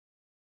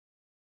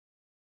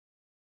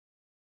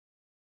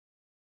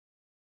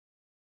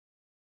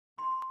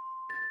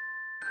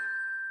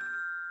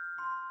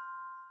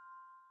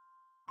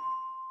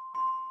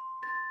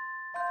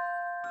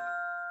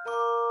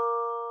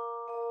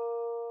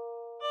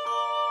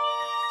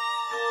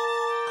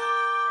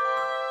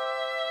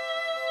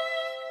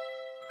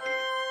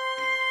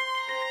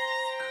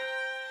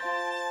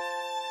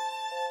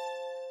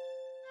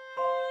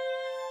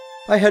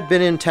I had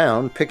been in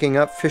town picking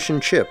up fish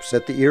and chips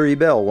at the Erie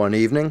Bell one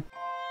evening.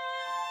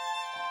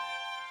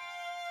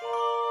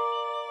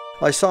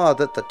 I saw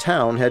that the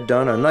town had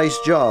done a nice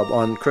job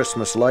on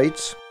Christmas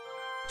lights,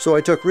 so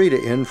I took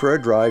Rita in for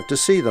a drive to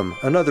see them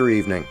another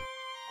evening.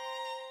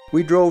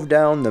 We drove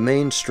down the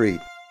main street.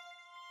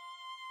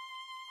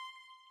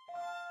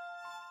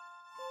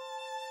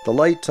 The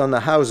lights on the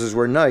houses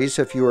were nice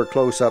if you were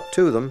close up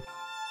to them,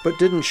 but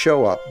didn't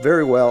show up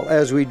very well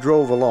as we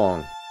drove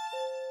along.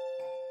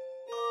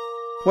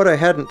 What I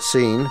hadn't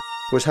seen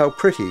was how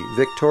pretty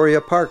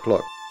Victoria Park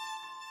looked.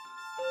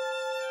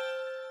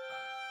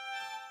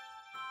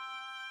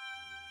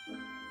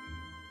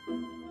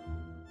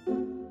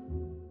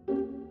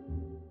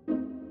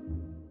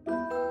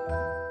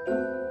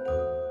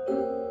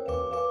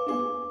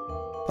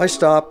 I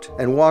stopped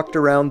and walked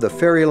around the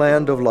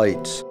fairyland of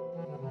lights.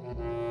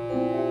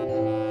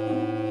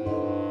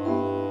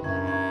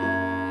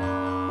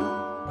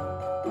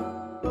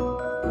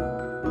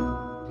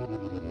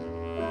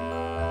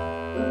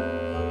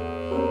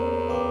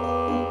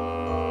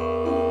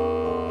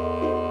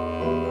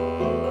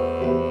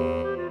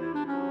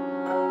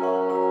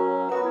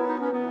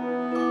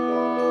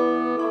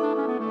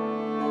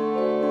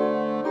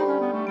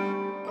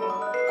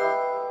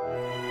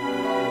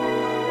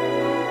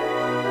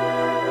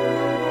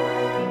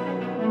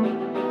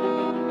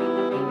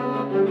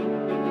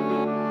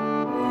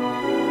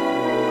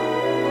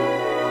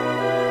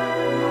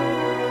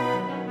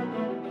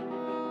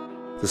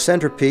 The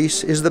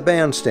centerpiece is the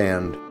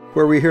bandstand,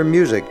 where we hear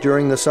music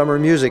during the Summer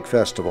Music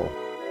Festival.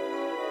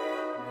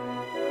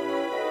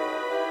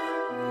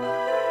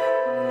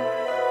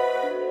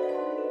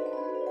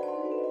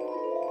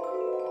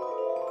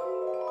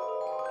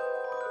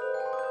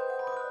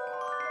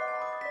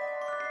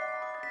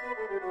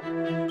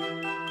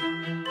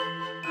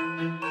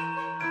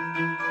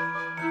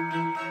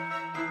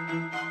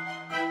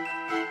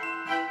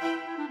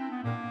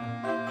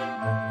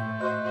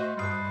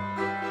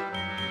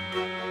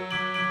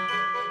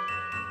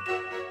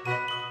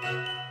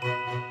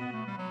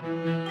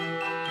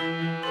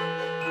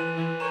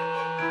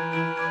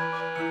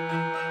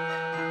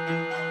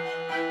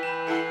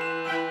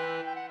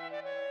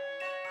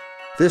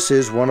 This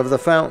is one of the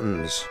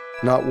fountains,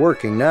 not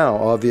working now,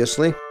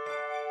 obviously.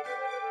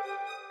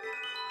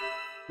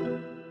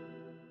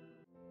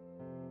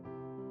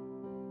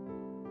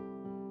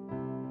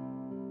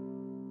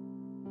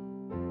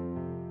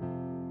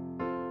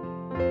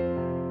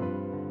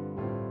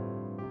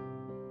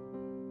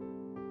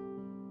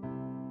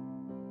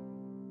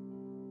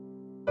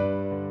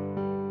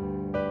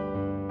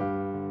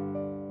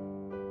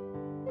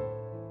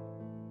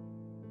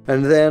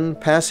 And then,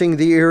 passing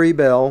the Erie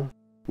Bell,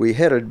 we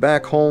headed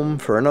back home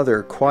for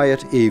another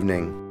quiet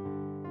evening.